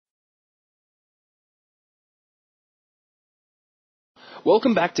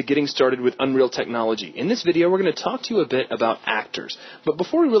Welcome back to Getting Started with Unreal Technology. In this video, we're going to talk to you a bit about actors. But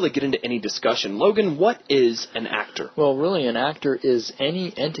before we really get into any discussion, Logan, what is an actor? Well, really, an actor is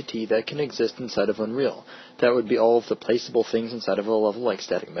any entity that can exist inside of Unreal. That would be all of the placeable things inside of a level like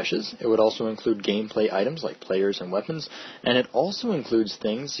static meshes. It would also include gameplay items like players and weapons, and it also includes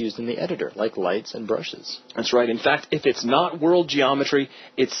things used in the editor like lights and brushes. That's right. In fact, if it's not world geometry,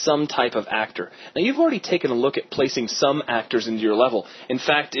 it's some type of actor. Now, you've already taken a look at placing some actors into your level. In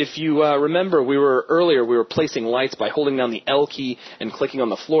fact, if you remember, we were placing lights by holding down the L key and clicking on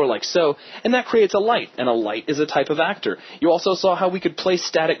the floor like so, and that creates a light, and a light is a type of actor. You also saw how we could place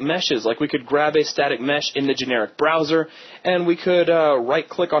static meshes, like we could grab a static mesh in the generic browser, and we could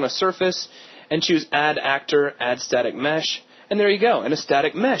right-click on a surface and choose Add Actor, Add Static Mesh, and there you go. And a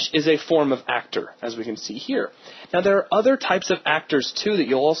static mesh is a form of actor, as we can see here. Now, there are other types of actors, too, that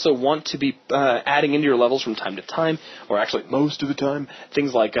you'll also want to be adding into your levels from time to time, or actually most of the time.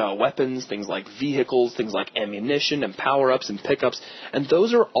 Things like weapons, things like vehicles, things like ammunition and power-ups and pickups, and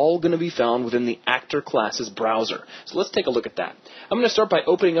those are all going to be found within the actor class's browser. So let's take a look at that. I'm going to start by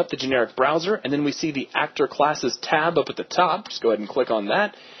opening up the generic browser, and then we see the actor classes tab up at the top. Just go ahead and click on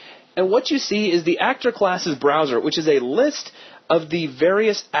that. And what you see is the actor classes browser, which is a list of the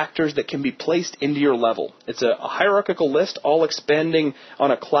various actors that can be placed into your level. It's a hierarchical list, all expanding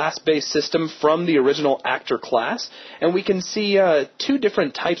on a class-based system from the original actor class. And we can see two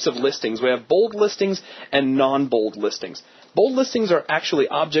different types of listings. We have bold listings and non-bold listings. Bold listings are actually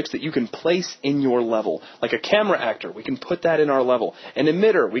objects that you can place in your level. Like a camera actor, we can put that in our level. An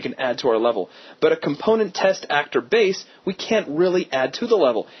emitter, we can add to our level. But a component test actor base, we can't really add to the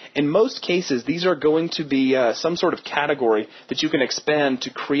level. In most cases, these are going to be some sort of category that you can expand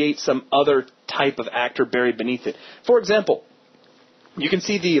to create some other type of actor buried beneath it. For example, you can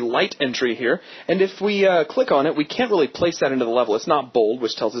see the light entry here, and if we click on it, we can't really place that into the level. It's not bold,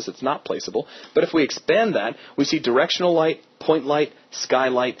 which tells us it's not placeable. But if we expand that, we see directional light, point light,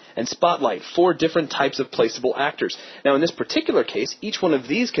 skylight, and spotlight, 4 different types of placeable actors. Now, in this particular case, each one of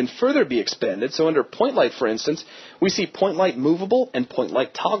these can further be expanded. So under point light, for instance, we see point light movable and point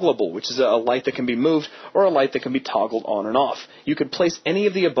light toggleable, which is a light that can be moved or a light that can be toggled on and off. You could place any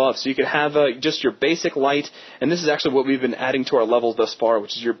of the above. So you could have just your basic light, and this is actually what we've been adding to our levels thus far,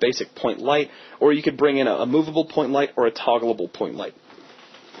 which is your basic point light, or you could bring in a movable point light or a toggleable point light.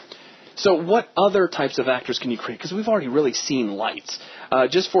 So what other types of actors can you create? Because we've already really seen lights.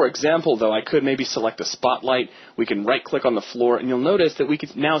 Just for example, though, I could maybe select a spotlight. We can right-click on the floor, and you'll notice that we can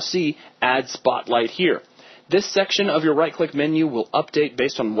now see Add Spotlight here. This section of your right-click menu will update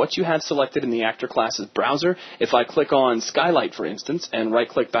based on what you have selected in the actor class's browser. If I click on Skylight, for instance, and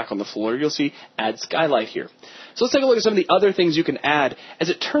right-click back on the floor, you'll see Add Skylight here. So let's take a look at some of the other things you can add. As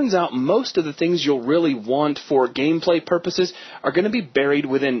it turns out, most of the things you'll really want for gameplay purposes are going to be buried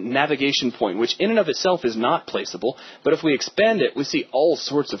within Navigation Point, which in and of itself is not placeable. But if we expand it, we see all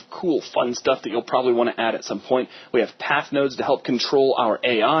sorts of cool, fun stuff that you'll probably want to add at some point. We have path nodes to help control our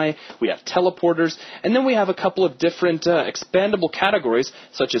AI. We have teleporters. And then we have a couple of different expandable categories,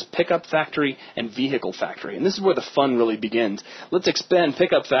 such as Pickup Factory and Vehicle Factory. And this is where the fun really begins. Let's expand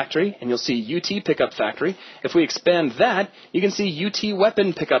Pickup Factory, and you'll see UT Pickup Factory. If we expand that, you can see UT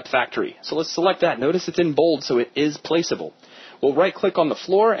Weapon Pickup Factory. So let's select that. Notice it's in bold, so it is placeable. We'll right-click on the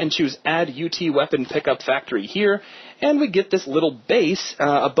floor and choose Add UT Weapon Pickup Factory here, and we get this little base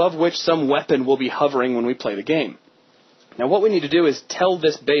above which some weapon will be hovering when we play the game. Now, what we need to do is tell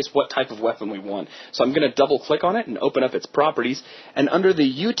this base what type of weapon we want. So I'm going to double-click on it and open up its properties. And under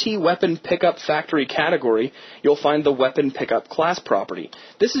the UT Weapon Pickup Factory category, you'll find the Weapon Pickup class property.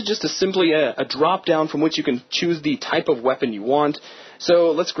 This is just simply a drop-down from which you can choose the type of weapon you want.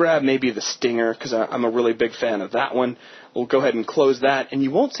 So let's grab maybe the Stinger, because I'm a really big fan of that one. We'll go ahead and close that, and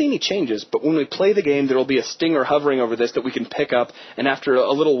you won't see any changes, but when we play the game, there will be a Stinger hovering over this that we can pick up, and after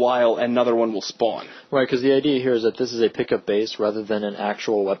a little while, another one will spawn. Right, because the idea here is that this is a pickup base rather than an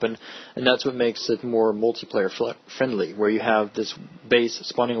actual weapon, and that's what makes it more multiplayer friendly, where you have this base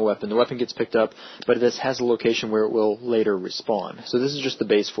spawning a weapon. The weapon gets picked up, but this has a location where it will later respawn. So this is just the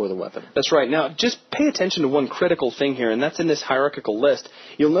base for the weapon. That's right. Now, just pay attention to one critical thing here, and that's in this hierarchical list.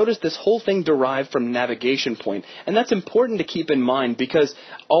 You'll notice this whole thing derived from Navigation Point, and that's important to keep in mind because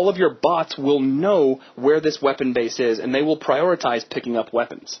all of your bots will know where this weapon base is, and they will prioritize picking up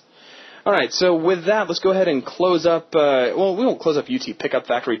weapons. All right, so with that, let's go ahead and close up, well, we won't close up UT Pickup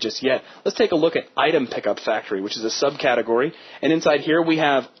Factory just yet. Let's take a look at Item Pickup Factory, which is a subcategory, and inside here we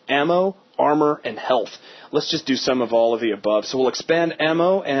have ammo, armor, and health. Let's just do some of all of the above. So we'll expand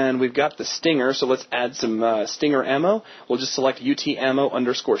ammo, and we've got the Stinger, so let's add some Stinger ammo. We'll just select UT Ammo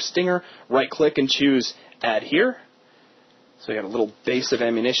 _ Stinger, right-click and choose Add Here. So you got a little base of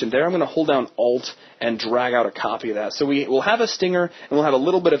ammunition there. I'm going to hold down Alt and drag out a copy of that. So we'll have a stinger, and we'll have a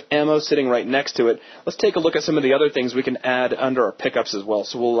little bit of ammo sitting right next to it. Let's take a look at some of the other things we can add under our pickups as well.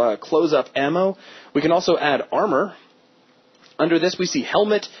 So we'll close up ammo. We can also add armor. Under this, we see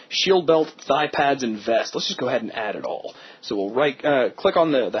helmet, shield belt, thigh pads, and vest. Let's just go ahead and add it all. So we'll click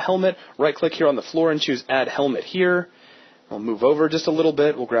on the helmet, right-click here on the floor, and choose Add Helmet here. We'll move over just a little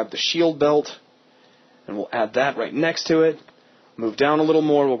bit. We'll grab the shield belt, and we'll add that right next to it. Move down a little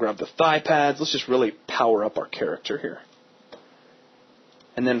more. We'll grab the thigh pads. Let's just really power up our character here.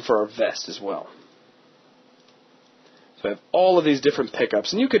 And then for our vest as well. So I have all of these different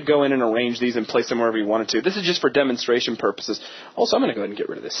pickups, and you could go in and arrange these and place them wherever you wanted to. This is just for demonstration purposes. Also, I'm going to go ahead and get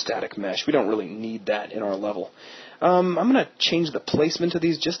rid of this static mesh. We don't really need that in our level. I'm going to change the placement of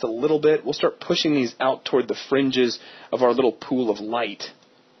these just a little bit. We'll start pushing these out toward the fringes of our little pool of light.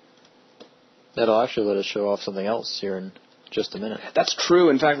 That'll actually let us show off something else here in just a minute. That's true.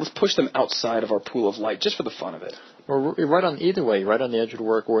 In fact, let's push them outside of our pool of light just for the fun of it. Or right on either way, right on the edge would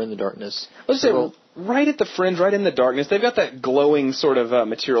work or in the darkness. Let's say right at the fringe, right in the darkness. They've got that glowing sort of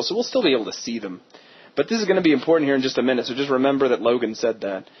material, so we'll still be able to see them. But this is going to be important here in just a minute, so just remember that Logan said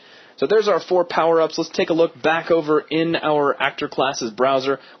that. So there's our 4 power-ups. Let's take a look back over in our Actor Classes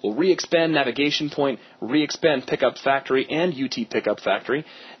browser. We'll re-expand Navigation Point, re-expand Pickup Factory, and UT Pickup Factory.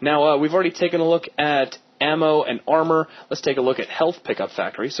 Now, we've already taken a look at ammo and armor. Let's take a look at Health Pickup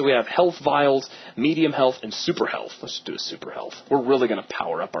Factory. So we have Health Vials, Medium Health, and Super Health. Let's do a Super Health. We're really going to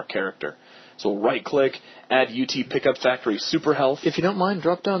power up our character. So we'll right-click, add UT Pickup Factory Super Health. If you don't mind,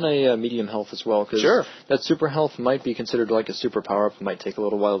 drop down a medium health as well, because sure. That super health might be considered like a super power-up. It might take a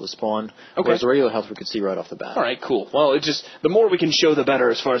little while to spawn, whereas the regular health we could see right off the bat. All right, cool. Well, the more we can show, the better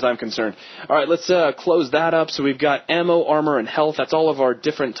as far as I'm concerned. All right, let's close that up. So we've got ammo, armor, and health. That's all of our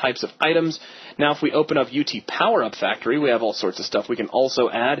different types of items. Now, if we open up UT Power Up Factory, we have all sorts of stuff we can also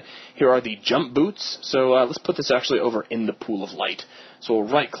add. Here are the jump boots. So let's put this actually over in the pool of light. So we'll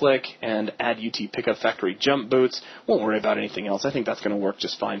right-click and add UT Pickup Factory jump boots. Won't worry about anything else. I think that's going to work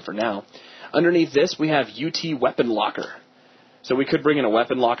just fine for now. Underneath this, we have UT Weapon Locker. So we could bring in a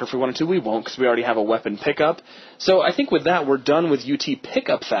weapon locker if we wanted to. We won't because we already have a weapon pickup. So I think with that, we're done with UT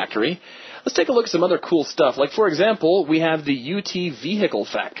Pickup Factory. Let's take a look at some other cool stuff. Like, for example, we have the UT Vehicle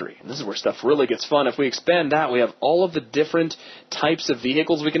Factory. And this is where stuff really gets fun. If we expand that, we have all of the different types of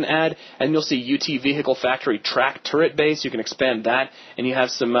vehicles we can add. And you'll see UT Vehicle Factory Track Turret Base. You can expand that, and you have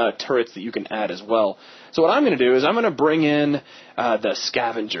some turrets that you can add as well. So what I'm going to do is I'm going to bring in the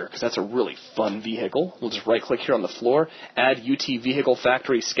Scavenger, because that's a really fun vehicle. We'll just right-click here on the floor, add UT Vehicle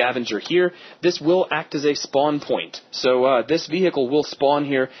Factory Scavenger here. This will act as a spawn point. So this vehicle will spawn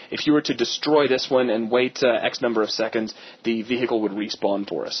here. If you were to destroy this one and wait X number of seconds, the vehicle would respawn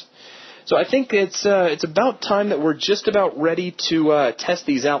for us. So I think it's about time that we're just about ready to test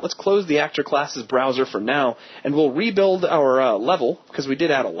these out. Let's close the Actor Classes browser for now, and we'll rebuild our level, because we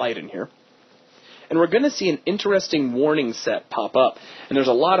did add a light in here. And we're going to see an interesting warning set pop up. And there's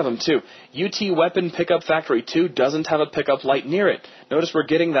a lot of them, too. UT Weapon Pickup Factory 2 doesn't have a pickup light near it. Notice we're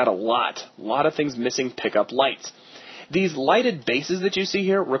getting that a lot. A lot of things missing pickup lights. These lighted bases that you see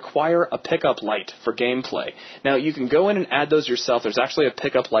here require a pickup light for gameplay. Now, you can go in and add those yourself. There's actually a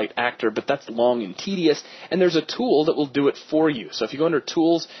pickup light actor, but that's long and tedious. And there's a tool that will do it for you. So if you go under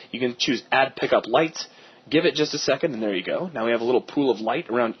Tools, you can choose Add Pickup Lights. Give it just a second, and there you go. Now we have a little pool of light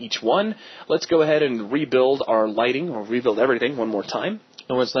around each one. Let's go ahead and rebuild our lighting, or rebuild everything one more time.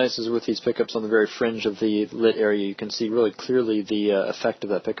 And what's nice is with these pickups on the very fringe of the lit area, you can see really clearly the effect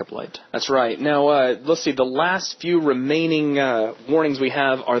of that pickup light. That's right. Now, let's see. The last few remaining warnings we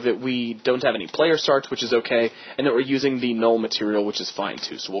have are that we don't have any player starts, which is okay, and that we're using the null material, which is fine,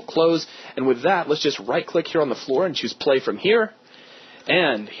 too. So we'll close. And with that, let's just right-click here on the floor and choose Play from here.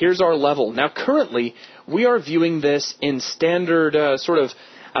 And here's our level. Now, currently, we are viewing this in standard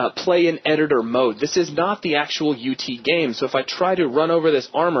play in editor mode. This is not the actual UT game, so if I try to run over this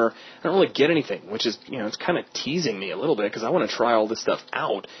armor, I don't really get anything, which is, it's kind of teasing me a little bit because I want to try all this stuff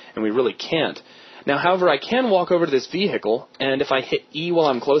out, and we really can't. Now, however, I can walk over to this vehicle, and if I hit E while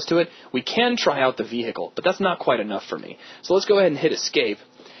I'm close to it, we can try out the vehicle, but that's not quite enough for me. So let's go ahead and hit Escape,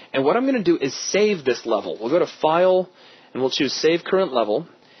 and what I'm going to do is save this level. We'll go to File, and we'll choose Save Current Level.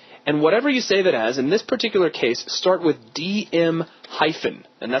 And whatever you save it as, in this particular case, start with DM-,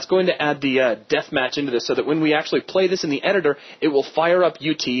 and that's going to add the deathmatch into this so that when we actually play this in the editor, it will fire up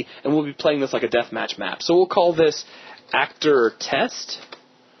UT, and we'll be playing this like a deathmatch map. So we'll call this Actor Test.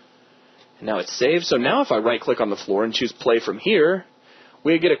 And now it's saved. So now if I right-click on the floor and choose Play from here,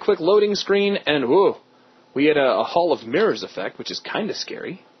 we get a quick loading screen, and whoa, we get a Hall of Mirrors effect, which is kind of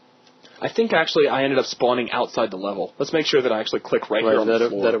scary. I think actually I ended up spawning outside the level. Let's make sure that I actually click right here on the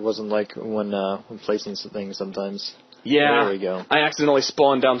floor. That it wasn't like when placing things sometimes. Yeah, there we go. I accidentally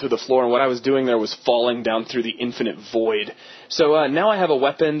spawned down through the floor, and what I was doing there was falling down through the infinite void. So now I have a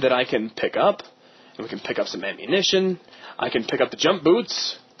weapon that I can pick up, and we can pick up some ammunition. I can pick up the jump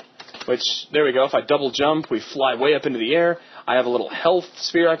boots, which, there we go, if I double jump, we fly way up into the air. I have a little health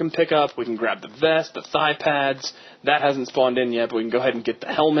sphere I can pick up. We can grab the vest, the thigh pads. That hasn't spawned in yet, but we can go ahead and get the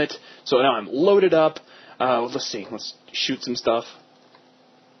helmet. So now I'm loaded up. Let's see, let's shoot some stuff.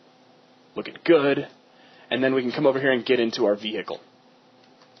 Looking good. And then we can come over here and get into our vehicle.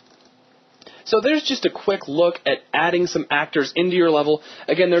 So there's just a quick look at adding some actors into your level.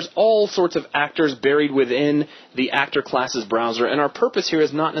 Again, there's all sorts of actors buried within the actor classes browser, and our purpose here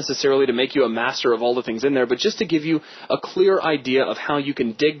is not necessarily to make you a master of all the things in there, but just to give you a clear idea of how you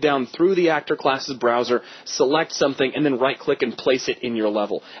can dig down through the actor classes browser, select something, and then right-click and place it in your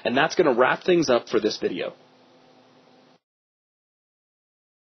level. And that's going to wrap things up for this video.